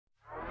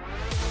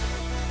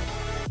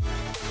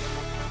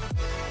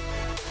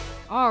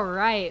All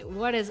right.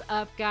 What is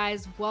up,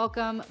 guys?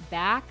 Welcome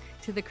back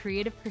to the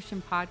Creative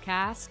Christian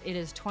Podcast. It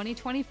is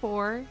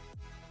 2024.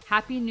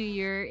 Happy New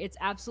Year. It's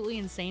absolutely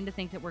insane to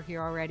think that we're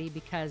here already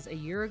because a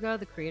year ago,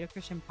 the Creative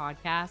Christian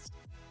Podcast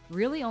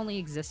really only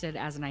existed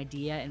as an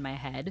idea in my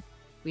head.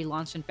 We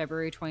launched in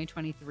February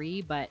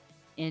 2023, but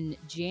in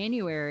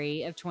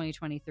January of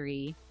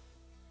 2023,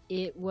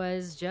 it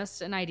was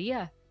just an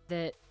idea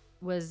that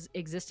was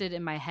existed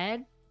in my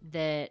head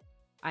that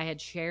I had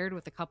shared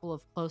with a couple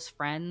of close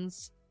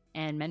friends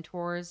and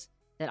mentors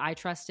that I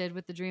trusted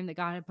with the dream that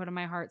God had put in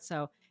my heart.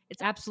 So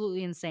it's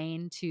absolutely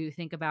insane to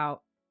think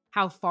about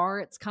how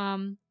far it's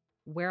come,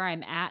 where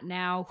I'm at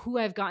now, who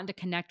I've gotten to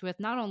connect with,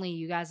 not only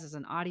you guys as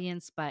an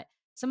audience, but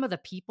some of the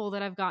people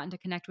that I've gotten to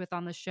connect with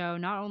on the show,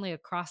 not only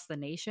across the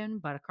nation,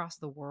 but across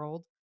the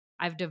world.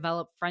 I've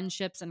developed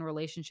friendships and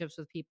relationships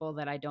with people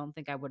that I don't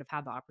think I would have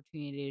had the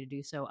opportunity to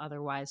do so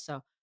otherwise.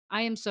 So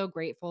I am so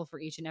grateful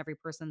for each and every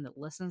person that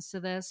listens to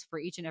this, for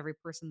each and every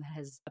person that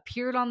has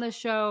appeared on this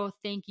show.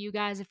 Thank you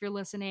guys if you're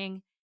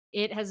listening.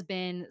 It has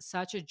been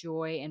such a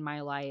joy in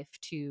my life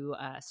to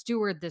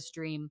steward this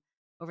dream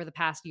over the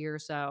past year or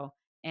so.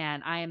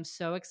 And I am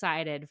so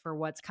excited for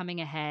what's coming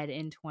ahead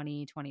in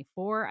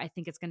 2024. I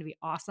think it's going to be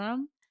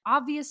awesome.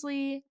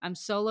 Obviously, I'm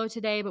solo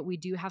today, but we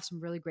do have some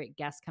really great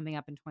guests coming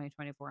up in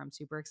 2024. I'm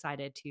super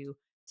excited to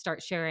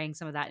start sharing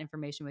some of that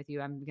information with you.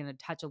 I'm going to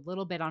touch a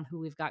little bit on who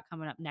we've got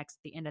coming up next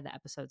at the end of the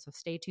episode. So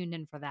stay tuned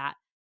in for that.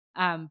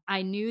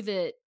 I knew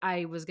that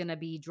I was going to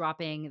be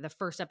dropping the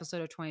first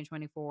episode of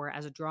 2024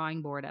 as a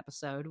drawing board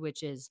episode,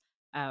 which is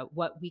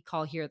what we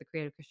call here at the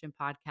Creative Christian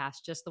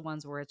Podcast, just the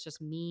ones where it's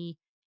just me,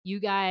 you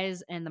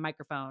guys, and the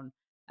microphone.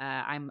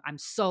 I'm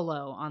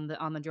solo on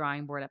the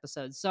drawing board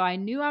episodes. So I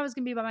knew I was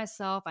going to be by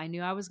myself. I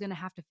knew I was going to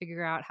have to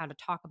figure out how to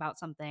talk about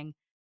something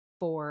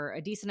for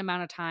a decent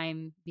amount of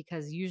time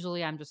because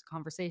usually I'm just a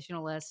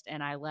conversationalist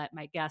and I let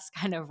my guests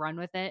kind of run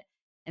with it.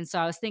 And so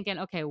I was thinking,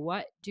 okay,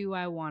 what do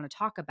I want to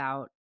talk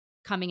about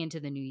coming into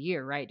the new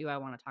year, right? Do I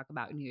want to talk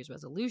about New Year's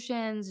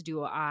resolutions?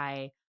 Do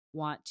I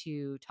want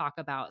to talk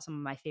about some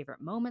of my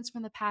favorite moments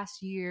from the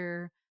past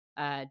year?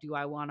 Do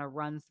I want to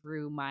run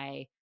through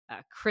my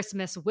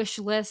Christmas wish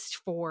list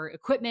for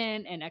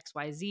equipment and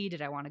XYZ?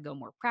 Did I want to go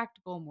more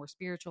practical, more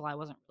spiritual? I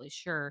wasn't really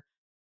sure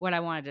what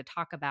I wanted to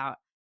talk about.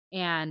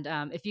 And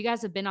if you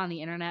guys have been on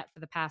the internet for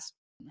the past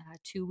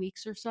 2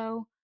 weeks or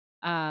so,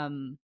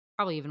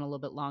 probably even a little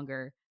bit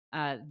longer,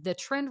 the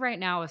trend right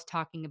now is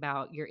talking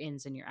about your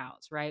ins and your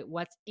outs, right?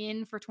 What's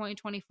in for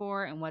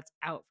 2024 and what's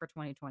out for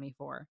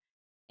 2024.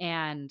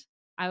 And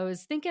I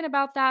was thinking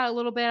about that a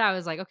little bit. I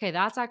was like, okay,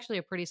 that's actually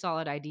a pretty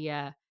solid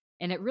idea.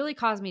 And it really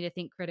caused me to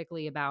think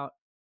critically about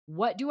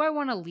what do I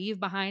want to leave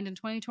behind in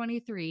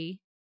 2023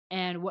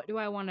 and what do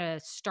I want to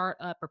start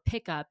up or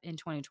pick up in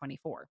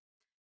 2024.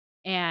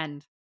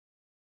 And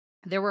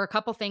there were a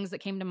couple things that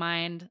came to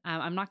mind.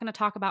 I'm not going to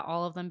talk about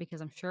all of them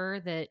because I'm sure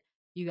that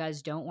you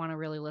guys don't want to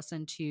really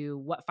listen to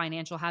what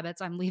financial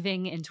habits I'm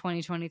leaving in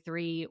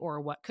 2023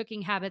 or what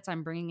cooking habits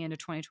I'm bringing into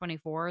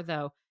 2024.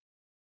 Though,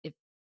 if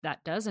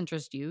that does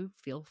interest you,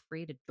 feel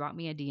free to drop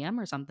me a DM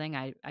or something.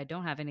 I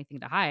don't have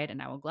anything to hide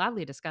and I will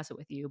gladly discuss it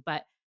with you.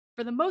 But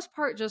for the most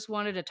part, just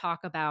wanted to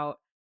talk about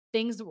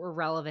things that were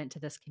relevant to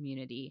this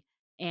community.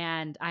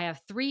 And I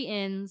have 3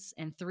 ins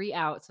and 3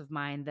 outs of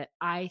mine that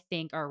I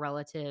think are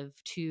relative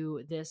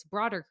to this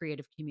broader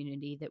creative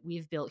community that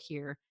we've built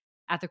here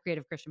at the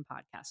Creative Christian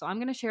Podcast. So I'm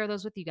going to share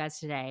those with you guys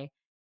today.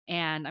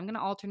 And I'm going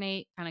to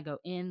alternate, kind of go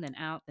in, then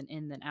out, then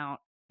in, then out.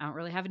 I don't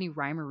really have any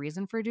rhyme or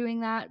reason for doing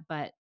that,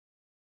 but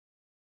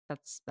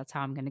that's how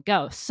I'm going to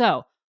go.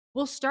 So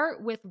we'll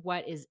start with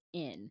what is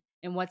in.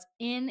 And what's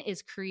in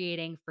is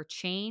creating for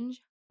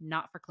change,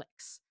 not for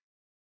clicks.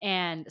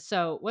 And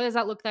so what does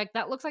that look like?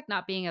 That looks like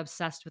not being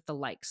obsessed with the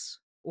likes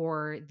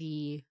or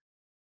the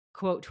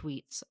quote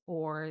tweets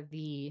or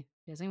the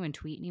does anyone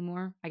tweet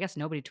anymore? I guess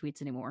nobody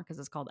tweets anymore because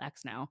it's called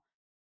X now.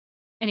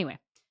 Anyway,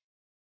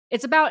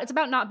 it's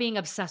about not being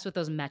obsessed with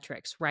those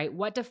metrics, right?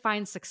 What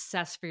defines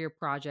success for your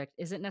project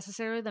isn't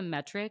necessarily the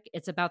metric,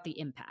 it's about the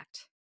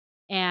impact.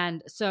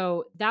 And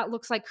so that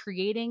looks like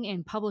creating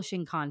and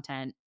publishing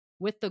content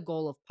with the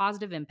goal of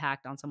positive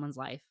impact on someone's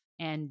life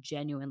and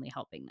genuinely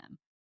helping them.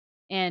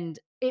 And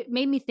it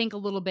made me think a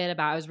little bit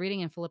about I was reading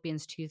in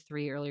Philippians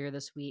 2:3 earlier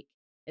this week.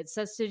 It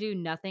says to do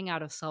nothing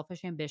out of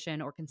selfish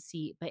ambition or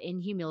conceit, but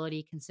in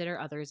humility consider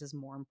others as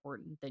more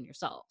important than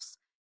yourselves.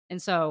 And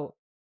so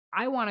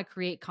I want to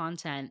create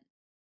content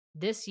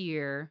this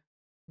year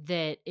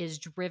that is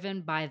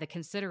driven by the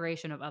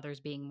consideration of others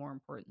being more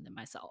important than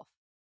myself.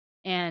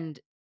 And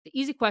the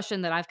easy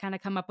question that I've kind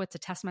of come up with to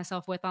test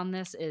myself with on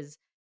this is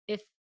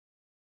if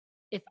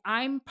if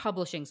I'm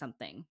publishing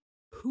something,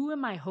 who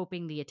am I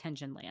hoping the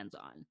attention lands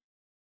on?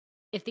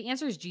 If the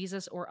answer is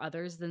Jesus or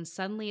others, then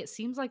suddenly it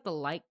seems like the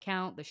like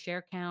count, the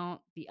share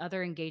count, the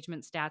other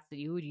engagement stats that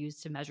you would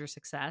use to measure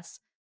success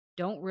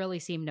don't really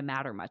seem to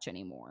matter much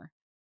anymore.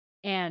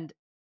 And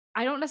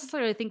I don't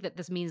necessarily think that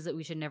this means that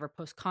we should never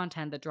post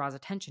content that draws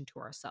attention to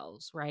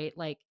ourselves, right?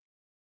 Like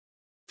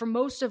for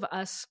most of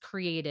us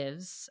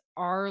creatives,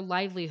 our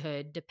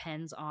livelihood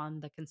depends on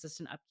the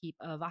consistent upkeep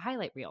of a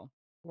highlight reel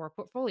or a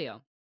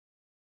portfolio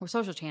or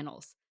social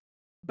channels.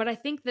 But I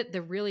think that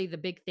the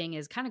big thing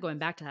is kind of going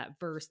back to that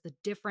verse. The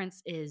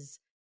difference is,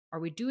 are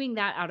we doing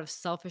that out of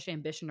selfish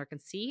ambition or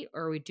conceit,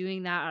 or are we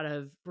doing that out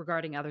of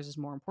regarding others as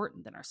more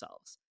important than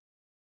ourselves?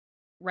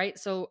 Right.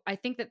 So I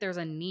think that there's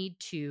a need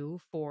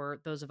for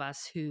those of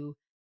us who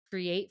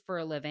create for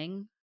a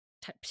living,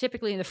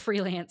 typically in the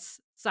freelance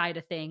side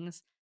of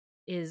things,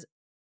 is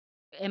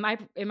am I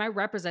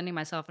representing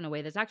myself in a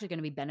way that's actually going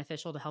to be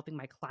beneficial to helping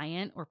my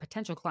client or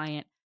potential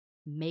client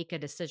make a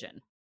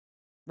decision,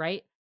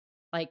 right?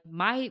 Like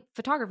my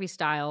photography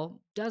style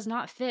does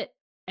not fit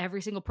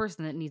every single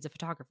person that needs a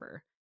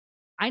photographer.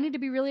 I need to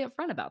be really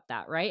upfront about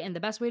that, right? And the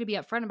best way to be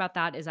upfront about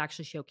that is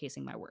actually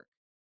showcasing my work.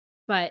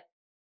 But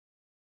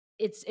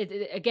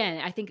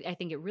again, I think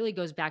it really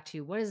goes back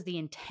to what is the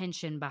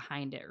intention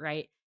behind it,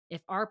 right?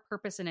 If our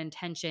purpose and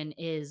intention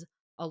is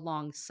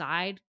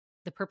alongside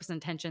the purpose and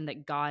intention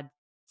that God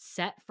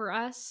set for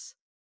us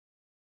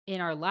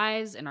in our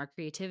lives and our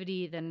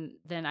creativity,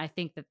 then I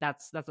think that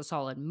that's a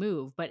solid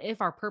move. But if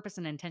our purpose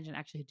and intention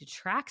actually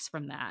detracts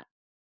from that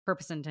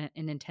purpose and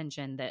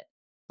intention that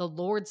the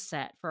Lord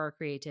set for our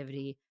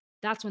creativity,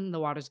 that's when the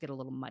waters get a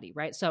little muddy,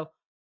 right? So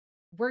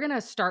we're going to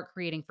start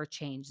creating for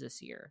change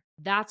this year.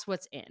 That's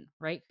what's in,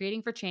 right?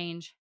 Creating for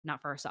change,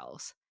 not for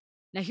ourselves.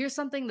 Now, here's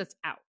something that's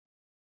out: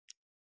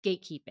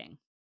 gatekeeping.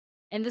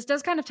 And this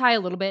does kind of tie a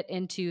little bit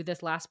into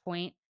this last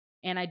point.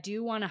 And I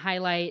do want to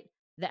highlight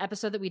the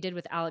episode that we did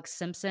with Alex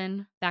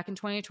Simpson back in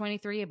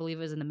 2023. I believe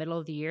it was in the middle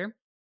of the year.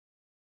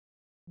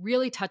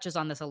 Really touches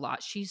on this a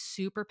lot. She's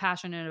super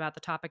passionate about the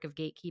topic of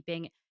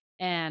gatekeeping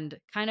and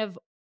kind of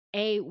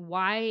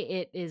why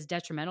it is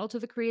detrimental to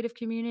the creative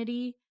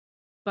community,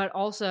 but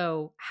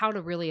also how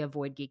to really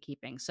avoid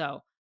gatekeeping.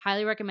 So,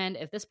 highly recommend,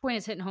 if this point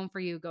is hitting home for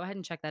you, go ahead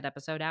and check that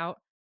episode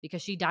out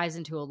because she dives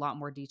into a lot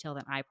more detail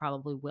than I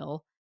probably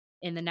will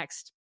in the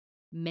next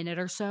minute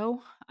or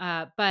so.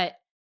 But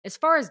as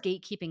far as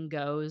gatekeeping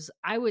goes,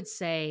 I would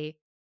say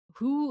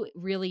who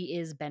really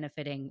is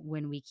benefiting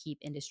when we keep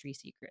industry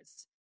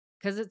secrets?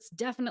 Because it's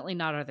definitely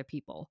not other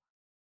people.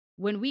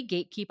 When we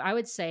gatekeep, I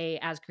would say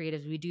as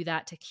creatives, we do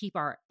that to keep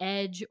our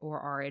edge or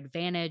our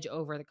advantage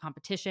over the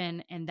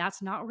competition. And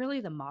that's not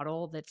really the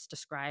model that's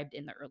described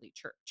in the early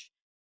church.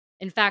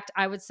 In fact,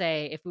 I would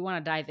say if we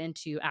want to dive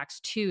into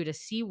Acts 2 to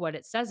see what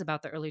it says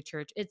about the early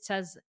church, it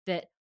says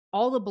that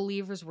all the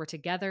believers were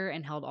together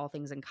and held all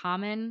things in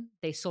common.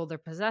 They sold their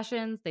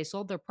possessions, they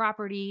sold their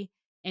property,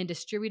 and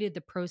distributed the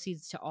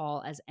proceeds to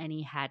all as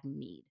any had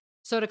need.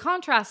 So, to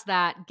contrast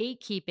that,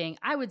 gatekeeping,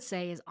 I would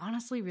say, is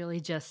honestly really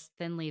just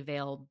thinly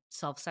veiled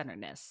self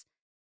centeredness.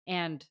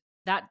 And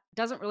that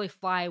doesn't really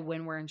fly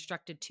when we're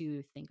instructed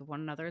to think of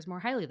one another as more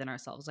highly than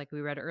ourselves, like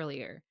we read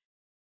earlier.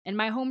 And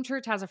my home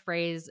church has a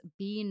phrase,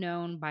 be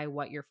known by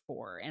what you're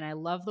for. And I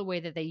love the way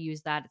that they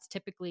use that. It's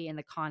typically in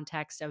the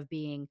context of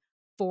being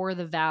for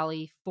the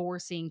valley, for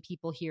seeing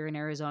people here in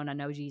Arizona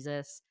know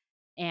Jesus.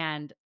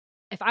 And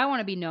if I want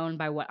to be known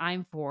by what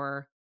I'm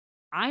for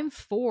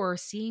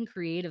seeing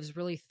creatives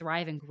really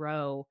thrive and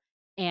grow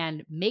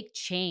and make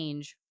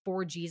change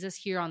for Jesus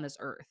here on this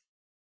earth.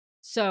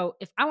 So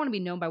if I want to be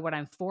known by what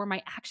I'm for,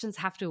 my actions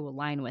have to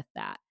align with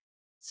that.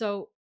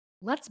 So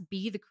let's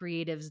be the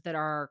creatives that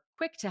are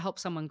quick to help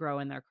someone grow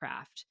in their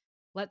craft.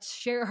 Let's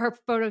share our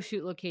photo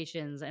shoot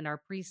locations and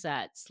our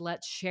presets.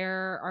 Let's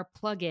share our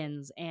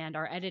plugins and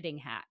our editing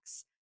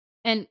hacks.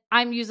 And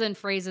I'm using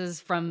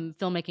phrases from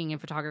filmmaking and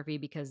photography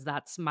because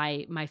that's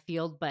my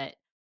field, but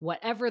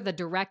whatever the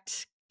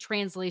direct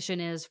translation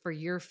is for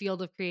your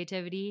field of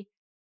creativity,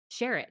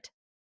 share it.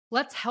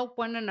 Let's help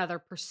one another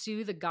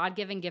pursue the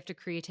God-given gift of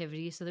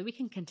creativity so that we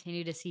can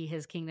continue to see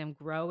his kingdom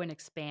grow and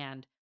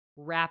expand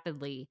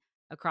rapidly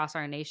across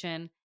our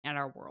nation and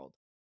our world.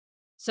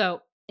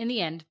 So, in the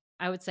end,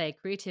 I would say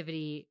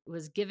creativity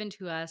was given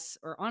to us,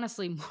 or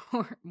honestly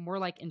more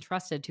like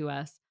entrusted to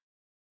us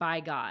by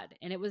God,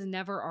 and it was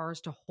never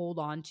ours to hold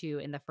on to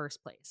in the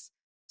first place.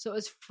 So,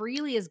 as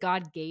freely as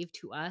God gave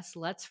to us,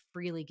 let's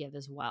freely give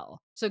as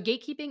well. So,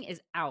 gatekeeping is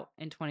out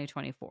in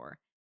 2024.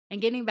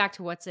 And getting back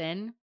to what's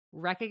in,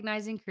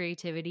 recognizing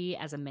creativity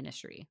as a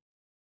ministry.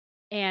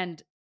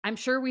 And I'm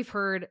sure we've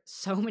heard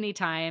so many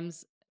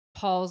times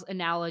Paul's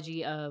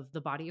analogy of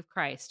the body of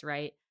Christ,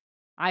 right?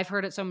 I've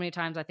heard it so many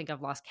times, I think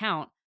I've lost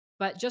count.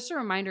 But just a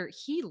reminder,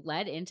 he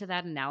led into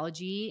that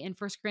analogy in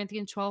 1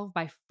 Corinthians 12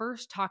 by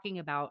first talking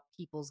about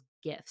people's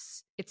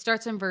gifts. It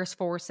starts in verse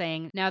 4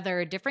 saying, now there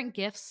are different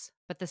gifts,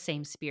 but the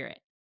same Spirit.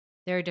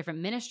 There are different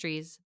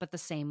ministries, but the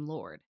same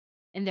Lord.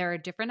 And there are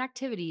different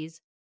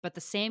activities, but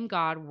the same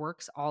God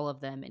works all of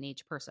them in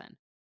each person.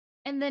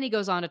 And then he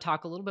goes on to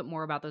talk a little bit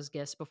more about those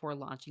gifts before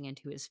launching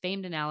into his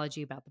famed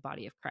analogy about the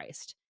body of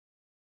Christ.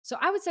 So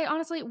I would say,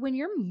 honestly, when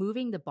you're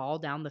moving the ball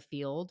down the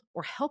field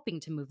or helping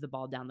to move the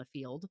ball down the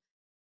field,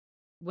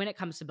 when it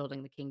comes to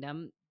building the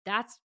kingdom,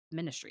 that's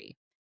ministry.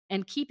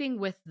 And keeping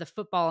with the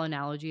football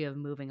analogy of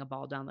moving a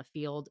ball down the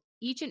field,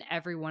 each and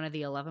every one of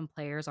the 11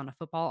 players on a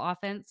football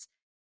offense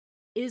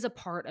is a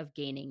part of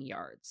gaining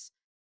yards.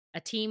 A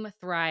team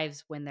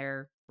thrives when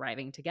they're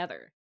thriving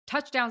together.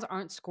 Touchdowns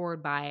aren't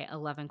scored by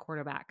 11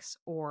 quarterbacks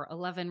or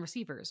 11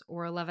 receivers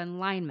or 11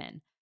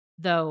 linemen,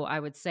 though I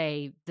would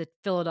say the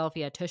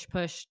Philadelphia tush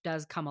push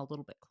does come a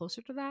little bit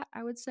closer to that,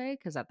 I would say,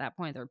 because at that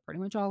point they're pretty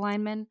much all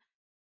linemen.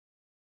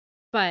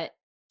 But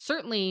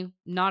certainly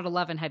not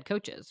 11 head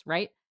coaches,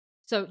 right?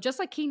 So just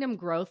like kingdom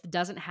growth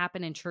doesn't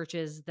happen in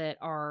churches that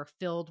are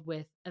filled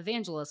with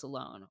evangelists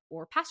alone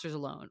or pastors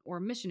alone or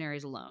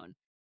missionaries alone.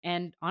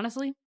 And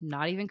honestly,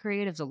 not even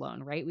creatives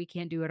alone, right? We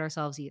can't do it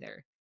ourselves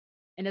either.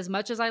 And as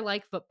much as I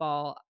like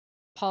football,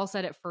 Paul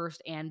said it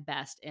first and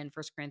best in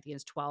 1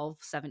 Corinthians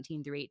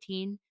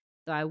 12:17-18.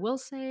 Though I will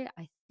say,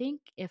 I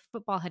think if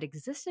football had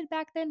existed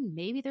back then,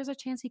 maybe there's a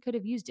chance he could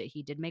have used it.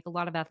 He did make a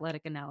lot of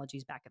athletic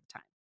analogies back at the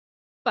time.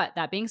 But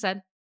that being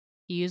said,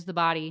 he used the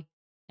body,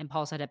 and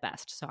Paul said it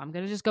best. So I'm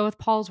going to just go with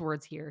Paul's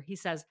words here. He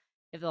says,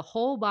 if the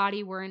whole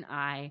body were an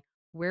eye,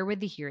 where would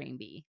the hearing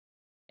be?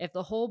 If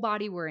the whole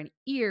body were an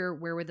ear,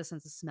 where would the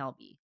sense of smell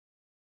be?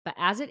 But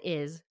as it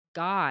is,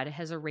 God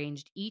has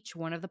arranged each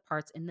one of the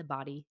parts in the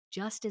body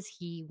just as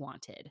he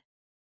wanted.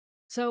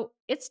 So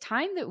it's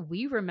time that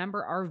we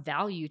remember our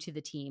value to the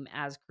team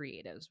as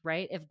creatives,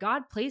 right? If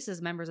God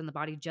places members in the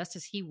body just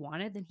as he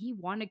wanted, then he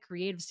wanted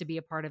creatives to be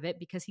a part of it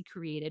because he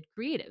created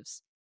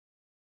creatives.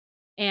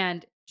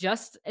 And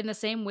just in the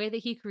same way that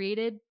he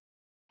created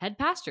head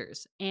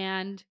pastors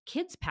and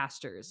kids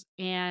pastors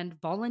and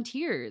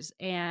volunteers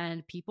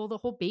and people that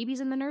hold babies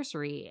in the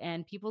nursery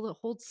and people that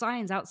hold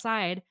signs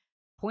outside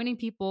pointing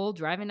people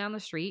driving down the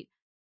street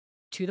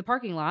to the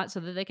parking lot so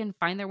that they can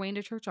find their way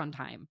into church on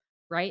time,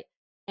 right?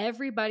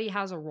 Everybody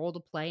has a role to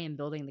play in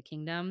building the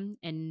kingdom,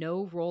 and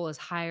no role is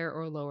higher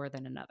or lower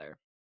than another.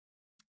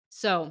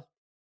 So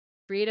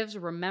creatives,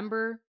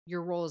 remember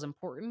your role is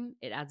important.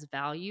 It adds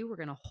value. We're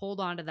going to hold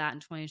on to that in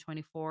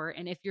 2024.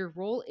 And if your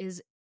role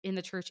is in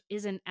the church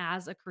isn't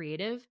as a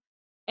creative,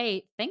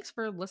 A, thanks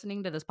for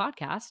listening to this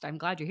podcast. I'm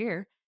glad you're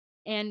here.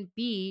 And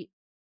B,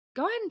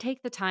 go ahead and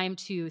take the time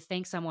to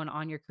thank someone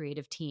on your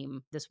creative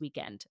team this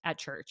weekend at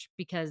church,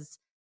 because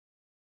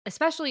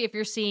especially if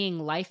you're seeing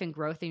life and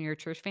growth in your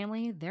church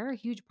family, they're a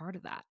huge part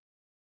of that.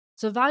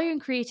 So value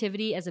and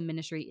creativity as a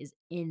ministry is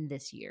in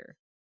this year.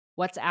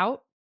 What's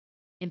out?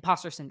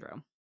 Imposter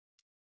syndrome.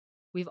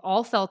 We've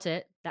all felt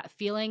it, that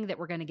feeling that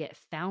we're going to get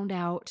found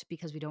out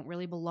because we don't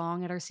really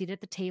belong at our seat at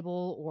the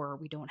table, or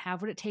we don't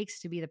have what it takes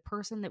to be the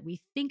person that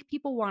we think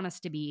people want us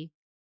to be.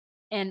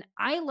 And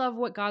I love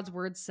what God's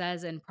word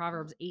says in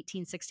Proverbs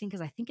 18:16,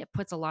 because I think it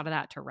puts a lot of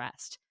that to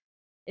rest.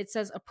 It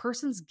says, a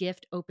person's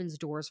gift opens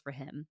doors for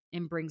him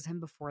and brings him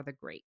before the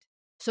great.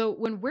 So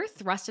when we're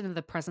thrust into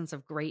the presence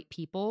of great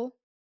people,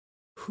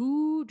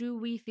 who do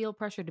we feel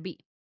pressure to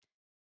be?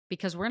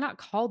 Because we're not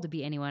called to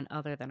be anyone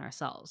other than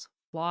ourselves,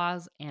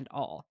 flaws and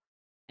all.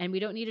 And we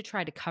don't need to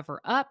try to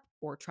cover up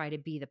or try to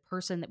be the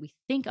person that we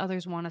think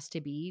others want us to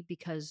be,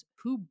 because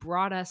who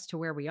brought us to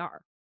where we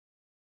are?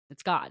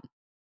 It's God.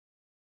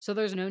 So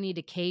there's no need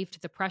to cave to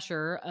the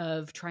pressure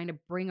of trying to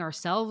bring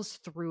ourselves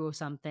through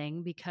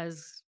something,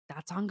 because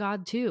that's on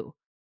God too.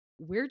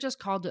 We're just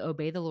called to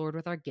obey the Lord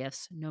with our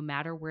gifts, no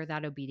matter where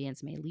that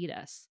obedience may lead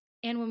us.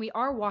 And when we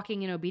are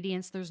walking in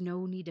obedience, there's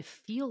no need to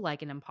feel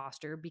like an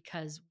imposter,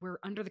 because we're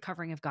under the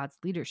covering of God's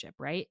leadership,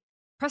 right?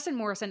 Preston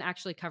Morrison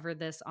actually covered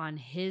this on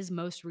his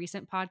most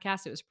recent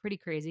podcast. It was pretty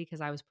crazy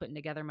because I was putting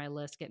together my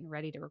list, getting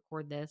ready to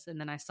record this.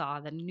 And then I saw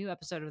that a new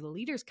episode of The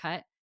Leader's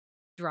Cut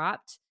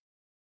dropped,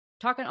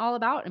 talking all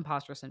about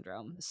imposter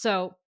syndrome.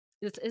 So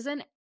this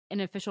isn't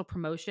an official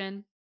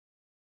promotion.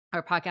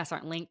 Our podcasts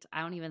aren't linked.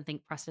 I don't even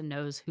think Preston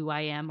knows who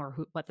I am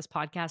or what this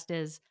podcast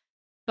is.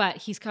 But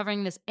he's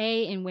covering this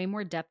in way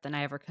more depth than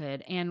I ever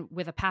could, and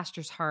with a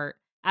pastor's heart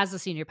as the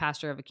senior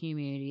pastor of a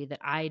community that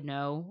I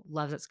know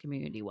loves its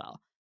community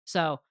well.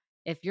 So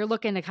if you're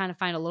looking to kind of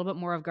find a little bit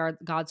more of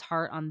God's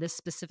heart on this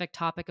specific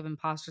topic of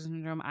imposter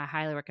syndrome, I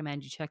highly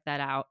recommend you check that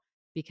out,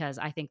 because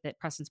I think that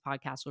Preston's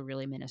podcast will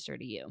really minister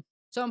to you.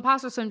 So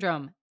imposter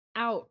syndrome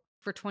out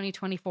for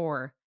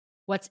 2024.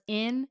 What's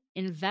in?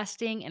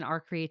 Investing in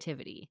our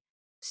creativity.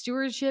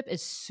 Stewardship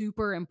is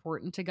super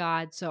important to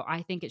God, so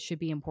I think it should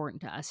be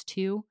important to us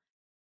too.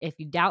 If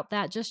you doubt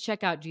that, just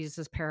check out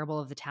Jesus' parable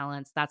of the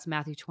talents. That's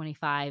Matthew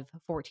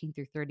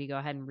 25:14-30. Go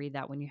ahead and read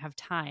that when you have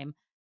time.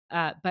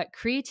 But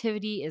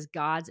creativity is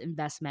God's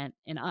investment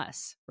in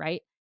us,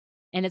 right?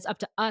 And it's up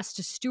to us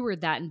to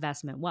steward that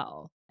investment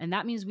well. And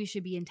that means we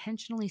should be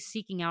intentionally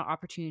seeking out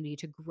opportunity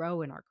to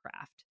grow in our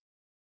craft.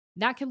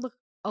 That could look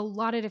a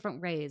lot of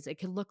different ways. It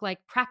could look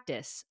like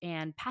practice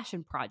and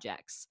passion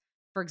projects.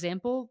 For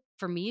example,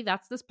 for me,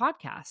 that's this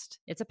podcast.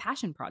 It's a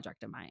passion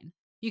project of mine.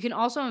 You can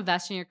also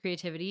invest in your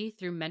creativity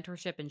through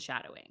mentorship and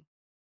shadowing.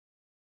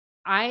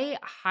 I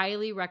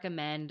highly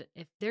recommend,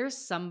 if there's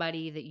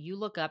somebody that you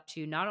look up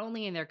to, not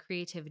only in their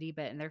creativity,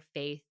 but in their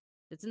faith,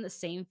 that's in the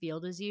same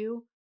field as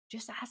you,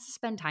 just ask to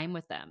spend time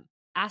with them.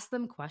 Ask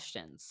them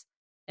questions.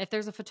 If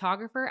there's a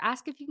photographer,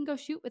 ask if you can go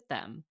shoot with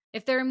them.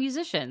 If they're a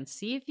musician,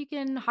 see if you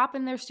can hop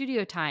in their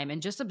studio time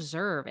and just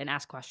observe and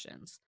ask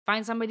questions.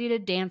 Find somebody to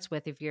dance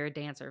with if you're a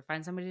dancer.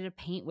 Find somebody to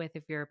paint with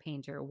if you're a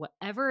painter.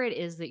 Whatever it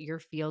is that your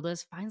field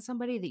is, find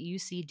somebody that you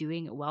see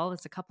doing it well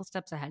that's a couple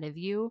steps ahead of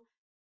you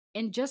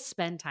and just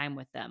spend time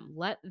with them.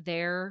 Let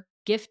their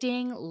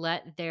gifting,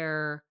 let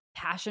their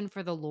passion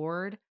for the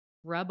Lord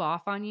rub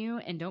off on you,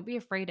 and don't be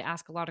afraid to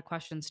ask a lot of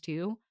questions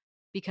too,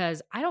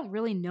 because I don't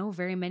really know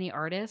very many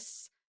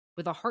artists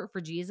with a heart for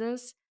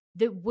Jesus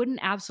that wouldn't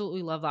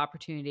absolutely love the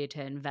opportunity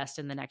to invest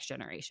in the next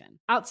generation.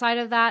 Outside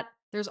of that,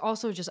 there's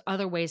also just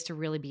other ways to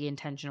really be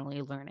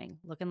intentionally learning,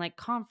 looking like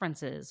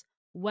conferences,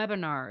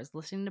 webinars,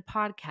 listening to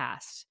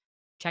podcasts,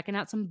 checking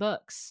out some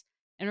books.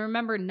 And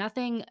remember,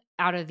 nothing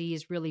out of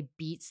these really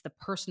beats the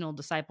personal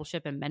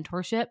discipleship and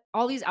mentorship.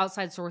 All these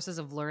outside sources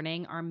of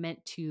learning are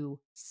meant to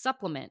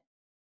supplement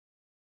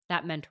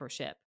that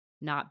mentorship,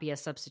 not be a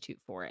substitute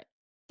for it.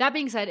 That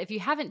being said, if you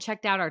haven't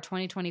checked out our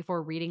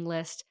 2024 reading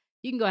list,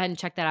 you can go ahead and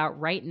check that out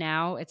right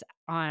now. It's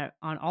on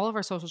all of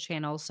our social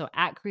channels. So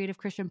at Creative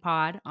Christian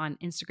Pod on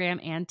Instagram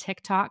and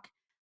TikTok.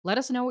 Let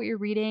us know what you're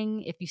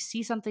reading. If you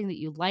see something that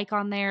you like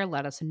on there,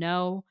 let us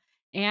know.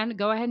 And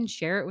go ahead and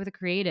share it with a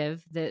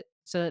creative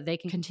so that they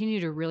can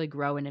continue to really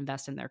grow and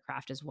invest in their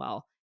craft as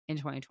well in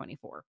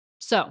 2024.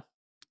 So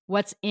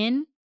what's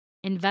in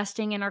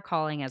investing in our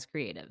calling as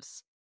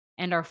creatives?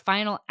 And our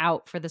final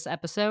out for this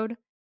episode,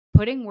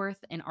 putting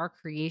worth in our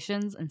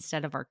creations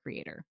instead of our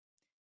creator.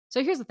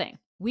 So here's the thing.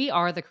 We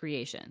are the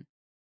creation.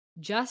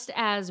 Just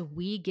as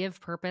we give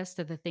purpose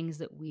to the things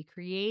that we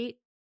create,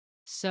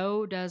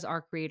 so does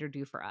our creator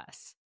do for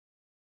us.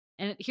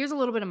 And here's a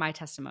little bit of my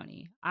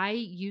testimony. I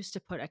used to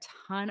put a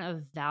ton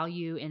of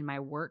value in my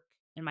work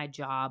and my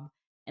job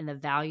and the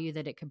value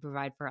that it could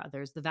provide for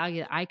others, the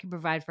value that I could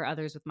provide for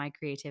others with my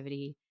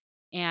creativity.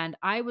 And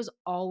I was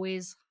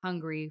always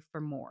hungry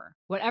for more.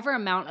 Whatever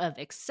amount of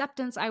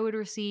acceptance I would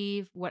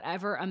receive,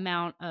 whatever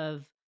amount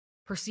of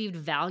perceived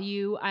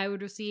value I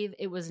would receive,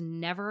 it was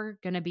never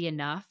going to be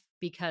enough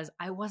because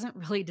I wasn't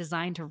really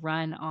designed to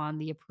run on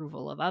the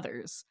approval of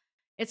others.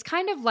 It's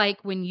kind of like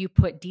when you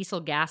put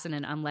diesel gas in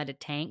an unleaded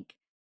tank.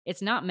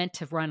 It's not meant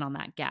to run on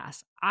that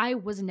gas. I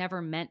was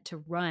never meant to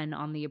run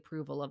on the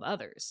approval of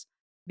others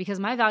because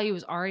my value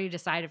was already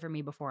decided for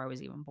me before I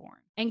was even born.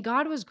 And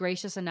God was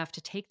gracious enough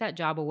to take that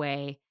job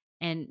away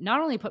and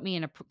not only put me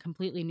in a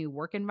completely new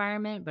work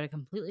environment, but a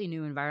completely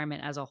new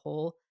environment as a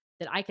whole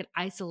that I could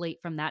isolate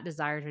from that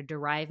desire to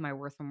derive my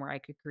worth from where I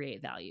could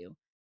create value.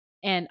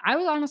 And I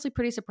was honestly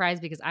pretty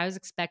surprised because I was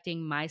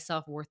expecting my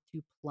self-worth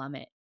to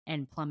plummet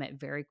and plummet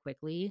very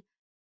quickly.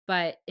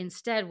 But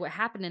instead, what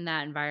happened in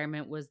that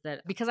environment was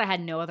that because I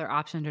had no other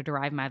option to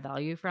derive my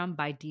value from,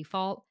 by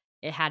default,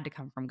 it had to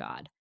come from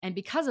God. And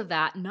because of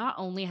that, not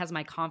only has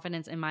my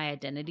confidence in my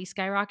identity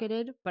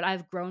skyrocketed, but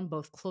I've grown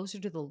both closer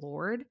to the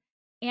Lord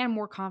and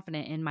more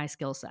confident in my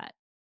skill set.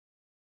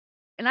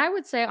 And I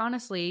would say,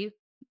 honestly,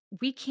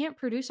 we can't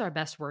produce our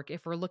best work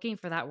if we're looking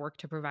for that work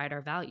to provide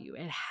our value.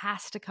 It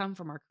has to come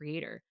from our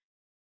creator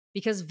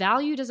because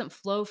value doesn't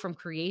flow from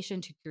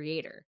creation to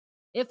creator.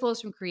 It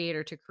flows from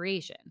creator to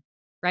creation,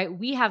 right?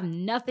 We have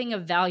nothing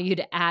of value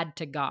to add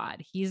to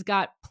God. He's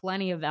got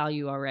plenty of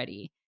value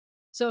already.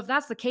 So if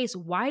that's the case,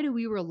 why do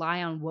we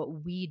rely on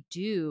what we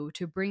do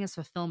to bring us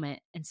fulfillment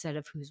instead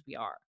of whose we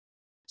are?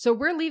 So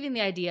we're leaving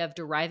the idea of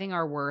deriving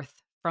our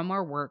worth from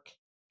our work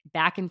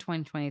back in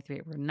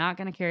 2023. We're not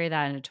going to carry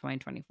that into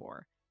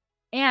 2024.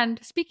 And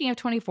speaking of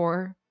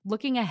 24,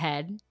 looking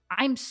ahead,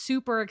 I'm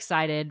super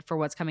excited for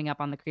what's coming up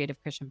on the Creative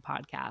Christian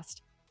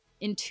Podcast.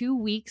 In 2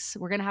 weeks,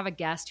 we're going to have a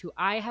guest who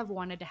I have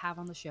wanted to have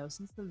on the show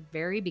since the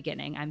very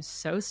beginning. I'm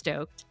so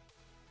stoked.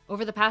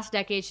 Over the past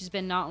decade, she's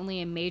been not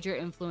only a major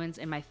influence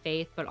in my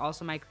faith, but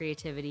also my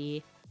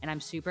creativity. And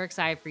I'm super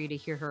excited for you to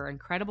hear her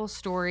incredible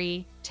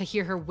story, to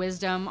hear her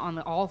wisdom on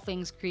all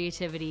things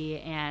creativity,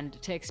 and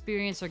to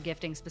experience her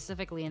gifting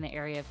specifically in the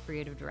area of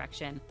creative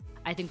direction.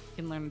 I think we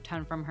can learn a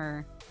ton from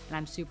her, and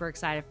I'm super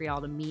excited for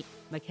y'all to meet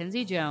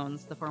Mackenzie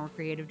Jones, the former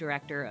creative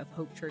director of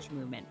Hope Church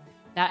Movement.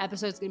 That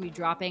episode's going to be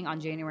dropping on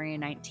January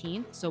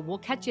 19th, so we'll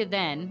catch you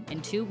then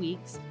in 2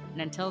 weeks.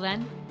 And until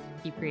then,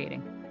 keep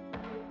creating.